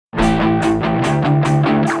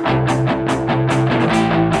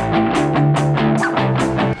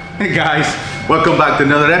Hey guys, welcome back to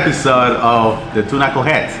another episode of the Two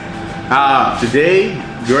Knuckleheads. Today,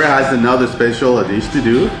 Gert has another special dish to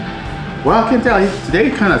do. Well, I can tell you today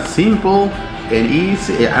kind of simple and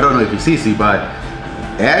easy. I don't know if it's easy, but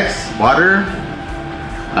eggs, butter,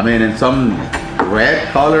 I mean, and some red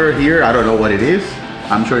color here. I don't know what it is.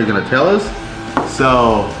 I'm sure you're gonna tell us.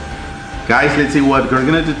 So, guys, let's see what we're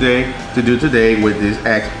gonna do today with these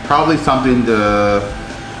eggs. Probably something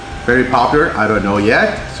very popular. I don't know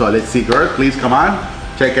yet. So let's see, Gert. Please come on,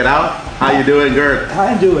 check it out. How you doing, Gert?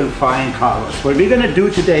 I'm doing fine, Carlos. What we're gonna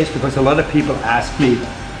do today is because a lot of people ask me,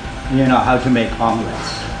 you know, how to make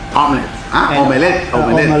omelets. Omelette. Omelette.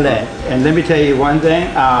 Omelette. And let me tell you one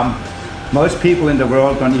thing. Most people in the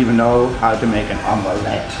world don't even know how to make an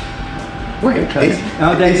omelette. Wait,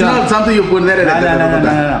 it's not something you put there.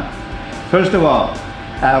 No. First of all,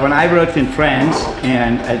 when I worked in France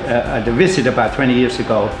and at a visit about 20 years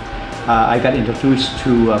ago, I got introduced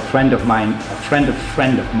to a friend of mine,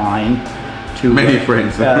 to many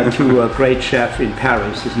friends, to a great chef in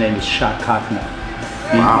Paris. His name is Jacques Cagner.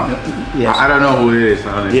 Wow. Yes. I don't know who it is.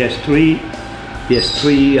 He has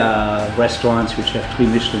three restaurants which have 3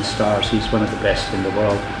 Michelin stars. He's one of the best in the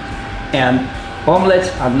world. And omelets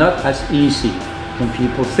are not as easy than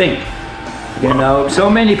people think. You know, so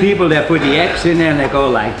many people, they put the eggs in there and they go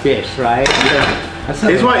like this, right?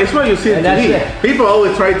 It's what you see on TV. People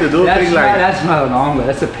always try to do things like... That's not an omelet,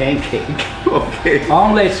 that's a pancake. Okay.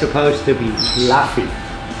 Omelet's supposed to be fluffy.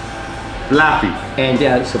 Fluffy. And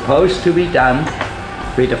they're supposed to be done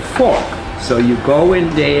with a fork. So you go in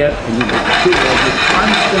there and you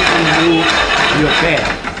constantly move your pan.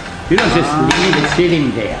 You don't just leave it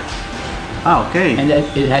sitting there. Oh, okay. And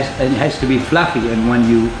it has to be fluffy, and when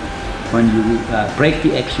you break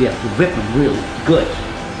the eggs, you have to whip them really good,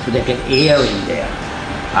 so they get air in there.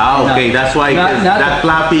 Ah, okay, that's why that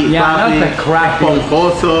fluffy, not the crap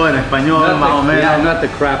esponjoso en español, más o menos. Yeah, not the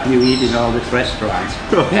crap you eat in all these restaurants.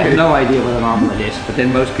 Okay. I have no idea what an omelet is, but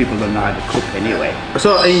then most people don't know how to cook anyway.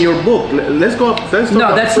 So in your book, let's go.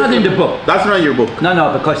 No, that's not in the book. That's not in your book.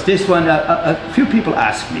 No, because this one, a few people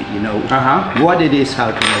ask me, you know, what it is,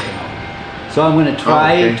 how to make an omelet. So I'm going to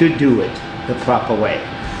try to do it the proper way.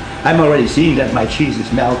 I'm already seeing that my cheese is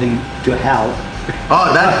melting to hell.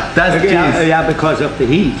 Oh, that's cheese. Yeah, because of the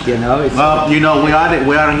heat, you know. Well, you know, we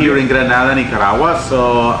are here in Granada, Nicaragua,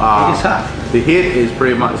 so it's hot. The heat is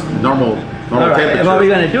pretty much normal temperature. And what we're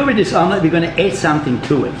going to do with this omelet, we're going to add something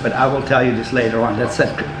to it, but I will tell you this later on. That's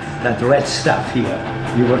that red stuff here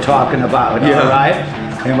you were talking about, all right?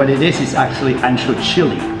 And what it is actually ancho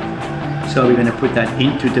chili. So we're going to put that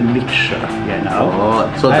into the mixture, you know.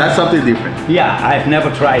 Oh, so that's something different. Yeah, I've never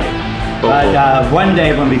tried it. But one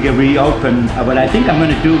day when we get reopen, what I think I'm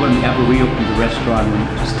going to do when we ever reopen the restaurant, when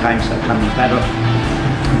times are coming better,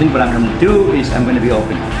 I think what I'm going to do is I'm going to be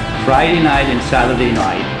open Friday night and Saturday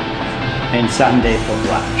night and Sunday for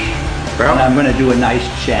brunch. Well, and I'm going to do a nice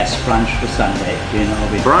jazz brunch for Sunday, you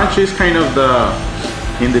know. Brunch is kind of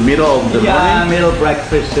in the middle of the morning? Yeah, middle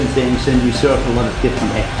breakfast and things, and we serve a lot of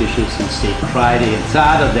different egg dishes and steak. Friday and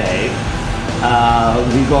Saturday,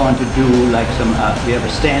 we're going to do like we have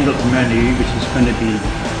a standard menu, which is going to be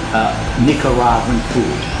Nicaraguan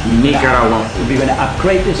food. We're going to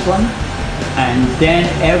upgrade this one, and then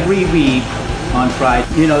every week on Friday,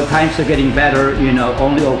 you know, times are getting better, you know,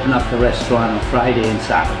 only open up the restaurant on Friday and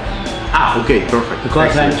Saturday. Ah, okay, perfect.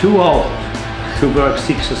 Because I'm too old to work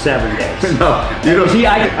 6 or 7 days. No, you don't. See,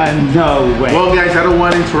 no way. Well, guys, I don't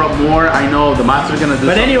want to interrupt more. I know the master's gonna do.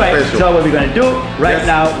 But anyway, special. so what we're gonna do right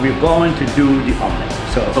now, we're going to do the omelet.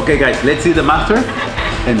 So okay, guys, let's see the master,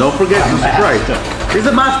 and don't forget to subscribe. He's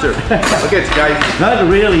a master. Okay, guys. Not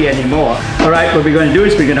really anymore. All right, what we're gonna do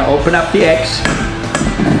is we're gonna open up the eggs,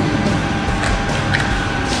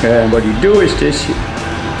 and what you do is this.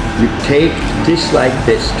 You take this like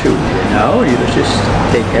this too, you know? You just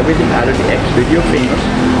take everything out of the eggs with your fingers.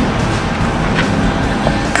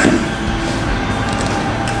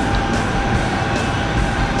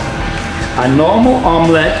 A normal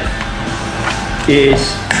omelette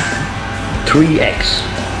is 3 eggs.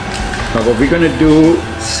 Now what we're gonna do,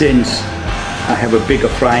 since I have a bigger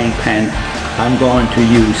frying pan, I'm going to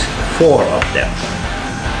use 4 of them.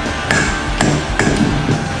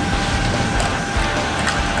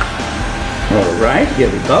 All right,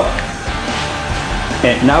 here we go.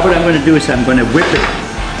 And now what I'm going to do is I'm going to whip it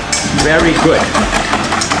very good.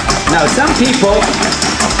 Now some people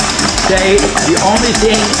say the only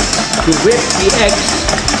thing to whip the eggs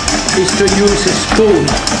is to use a spoon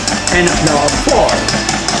and a fork.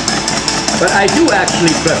 But I do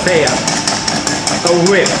actually prefer a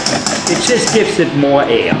whip. It just gives it more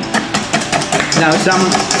air. Now some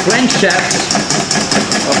French chefs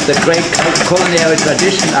of the great culinary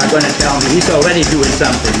tradition are going to tell me he's already doing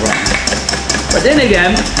something wrong. But then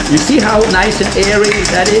again, you see how nice and airy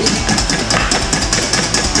that is?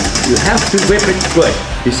 You have to whip it good.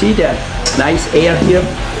 You see that nice air here?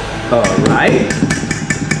 All right.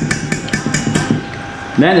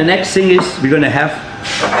 Then the next thing is we're going to have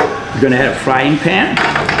a frying pan,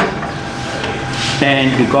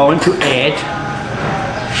 and we're going to add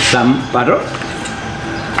some butter.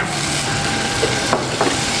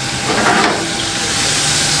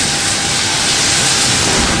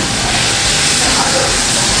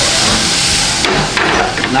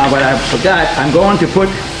 Now what I forgot, I'm going to put,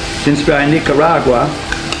 since we're in Nicaragua,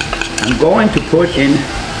 I'm going to put in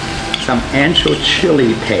some ancho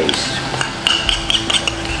chili paste.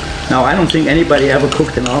 Now I don't think anybody ever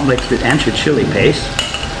cooked an omelet with ancho chili paste,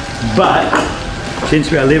 but since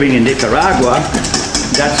we are living in Nicaragua,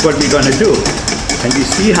 that's what we're going to do. And you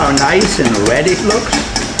see how nice and red it looks?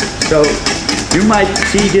 So you might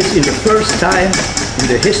see this in the first time in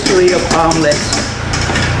the history of omelets.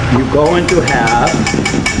 You're going to have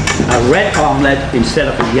a red omelet instead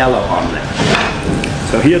of a yellow omelet.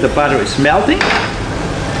 So here the butter is melting.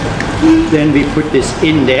 Then we put this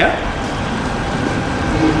in there.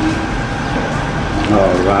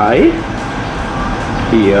 All right.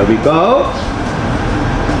 Here we go.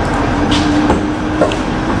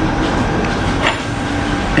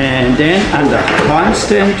 And then under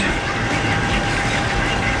constant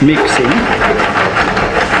mixing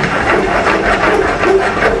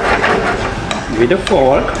with a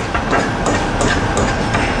fork,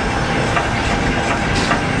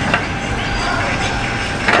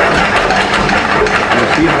 you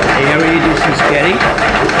see how airy this is getting?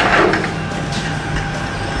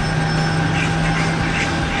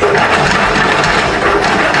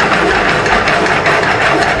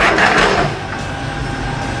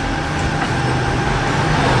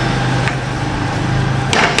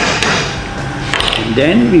 And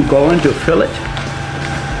then we're going to fill it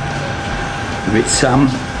with some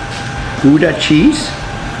Gouda cheese,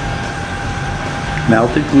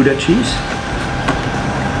 melted Gouda cheese.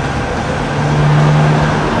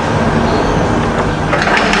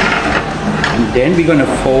 And then we're going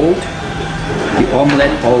to fold the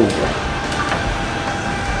omelette over.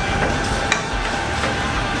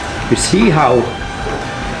 You see how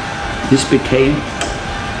this became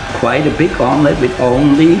quite a big omelette with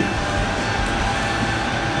only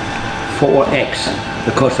 4 eggs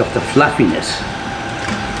because of the fluffiness.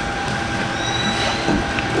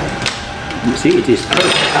 You see, it is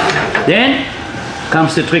perfect. Then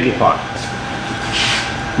comes the tricky part.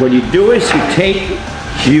 What you do is you take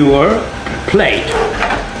your plate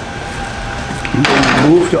and then you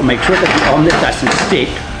move to make sure that the omelette doesn't stick.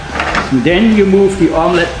 And then you move the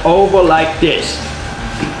omelette over like this.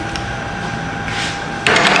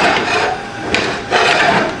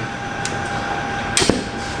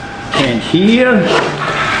 And here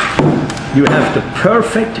you have the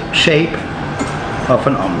perfect shape of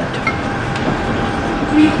an omelette.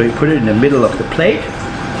 So you put it in the middle of the plate.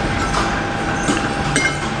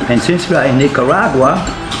 And since we are in Nicaragua,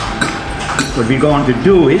 what we're going to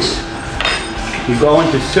do is we're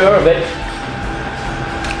going to serve it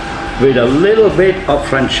with a little bit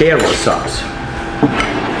of ranchero sauce.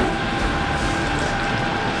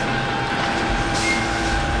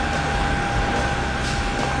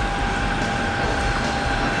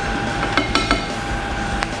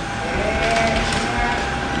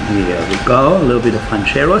 Here we go, a little bit of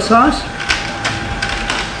ranchero sauce.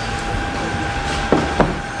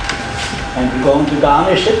 And we're going to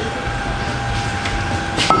garnish it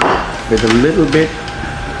with a little bit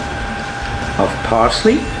of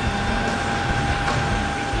parsley.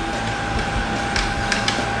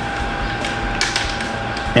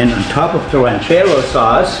 And on top of the ranchero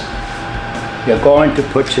sauce, you're going to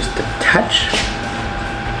put just a touch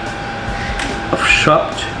of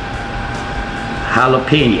chopped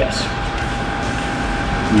jalapenos.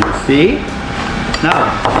 You see? Now,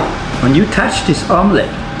 when you touch this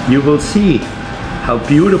omelette, you will see how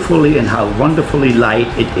beautifully and how wonderfully light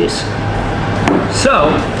it is. So,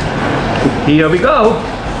 here we go.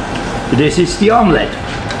 This is the omelette.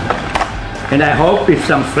 And I hope if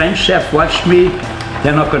some French chef watch me,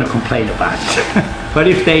 they're not going to complain about it. But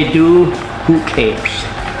if they do, who cares?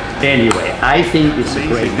 Anyway, I think it's a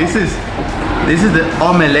great This is the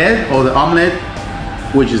omelette, or the omelette,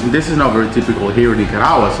 which is, this is not very typical here in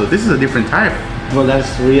Nicaragua, so this is a different type. Well,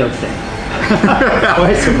 that's the real thing. How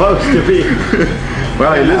it's supposed to be.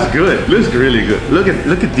 Well, it looks good. Looks really good. Look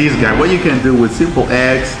at these guys. What you can do with simple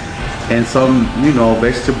eggs and some, you know,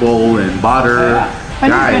 vegetable and butter And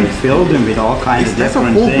Guys, you can fill them with all kinds of that's a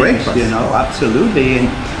different full things, breakfast. you know, absolutely. And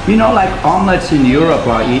you know, like omelets in Europe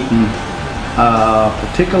are eaten,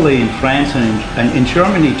 particularly in France and in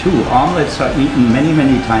Germany too. Omelets are eaten many,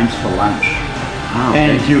 many times for lunch. Oh, okay.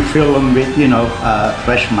 And you fill them with, you know,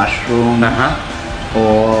 fresh mushrooms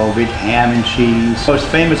or with ham and cheese. Most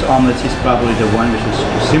famous omelets is probably the one which is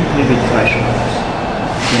simply with fresh herbs.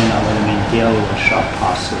 You know what I mean? Dill or chopped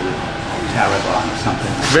parsley, tarragon or something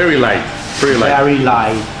like that. Very light. Very light. Very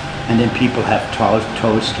light, and then people have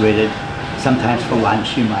toast with it. Sometimes for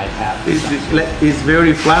lunch you might have. It's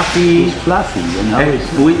very fluffy. It's fluffy, you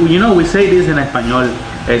know. You know, we say this in español,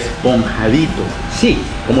 esponjadito. See,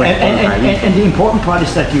 Como esponjadito. and the important part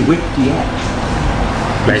is that you whip the egg.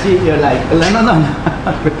 You Like- see, you're like, no.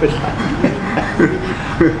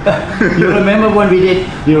 You remember when we did?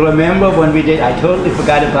 You remember when we did? I totally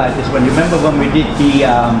forgot about this one. You remember when we did the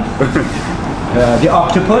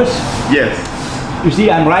octopus? Yes. You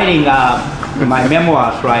see, I'm writing my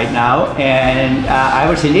memoirs right now, and I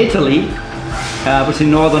was in Italy. I was in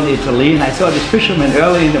northern Italy, and I saw this fisherman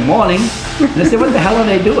early in the morning, and I said, what the hell are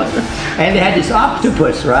they doing? And they had this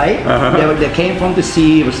octopus, right? They came from the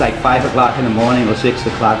sea. It was like 5 o'clock in the morning or 6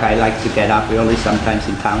 o'clock. I like to get up early sometimes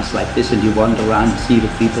in towns like this, and you wander around and see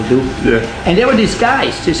what people do. Yeah. And there were these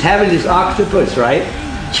guys just having this octopus, right?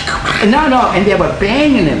 No, and they were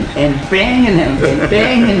banging him and banging him and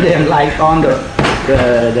banging them like on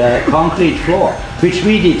the concrete floor, which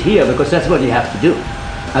we did here because that's what you have to do.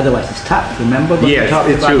 Otherwise it's tough. Remember when we Yes, talked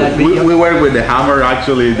it's about true. that video? We work with the hammer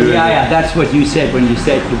actually. Yeah, that's what you said when you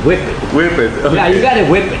said to whip it. Whip it. Okay. Yeah, you gotta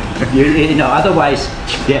whip it. You know, otherwise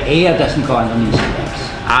the air doesn't go underneath the legs.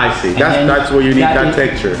 I see. And then That's what you need, that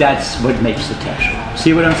texture. That's what makes the texture.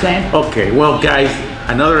 See what I'm saying? Okay, well guys,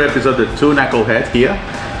 another episode of Two Knuckleheads here.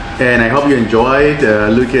 And I hope you enjoyed.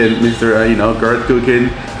 Look at Mr. Gert cooking.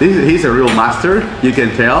 He's a real master, you can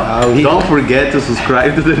tell. Don't forget to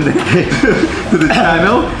subscribe to the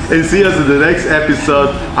channel and see us in the next episode.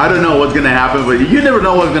 I don't know what's gonna happen, but you never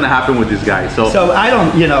know what's gonna happen with this guy. So I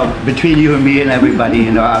don't, between you and me and everybody,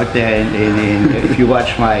 out there, and if you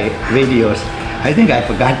watch my videos, I think I've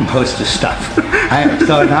forgotten most of the stuff.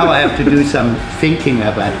 So now I have to do some thinking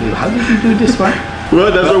about it. How did you do this one? well,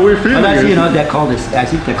 that's what we're feeling. Well, they call this. I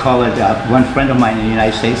think they call it. One friend of mine in the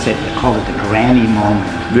United States said they call it the granny moment.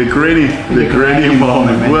 The granny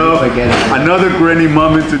moment. Well, another granny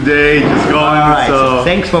moment today. Just going. All right. So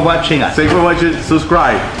thanks for watching us. thanks for watching.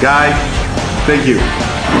 Subscribe, guys. Thank you.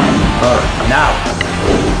 All right. Now,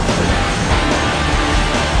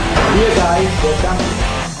 here, guys.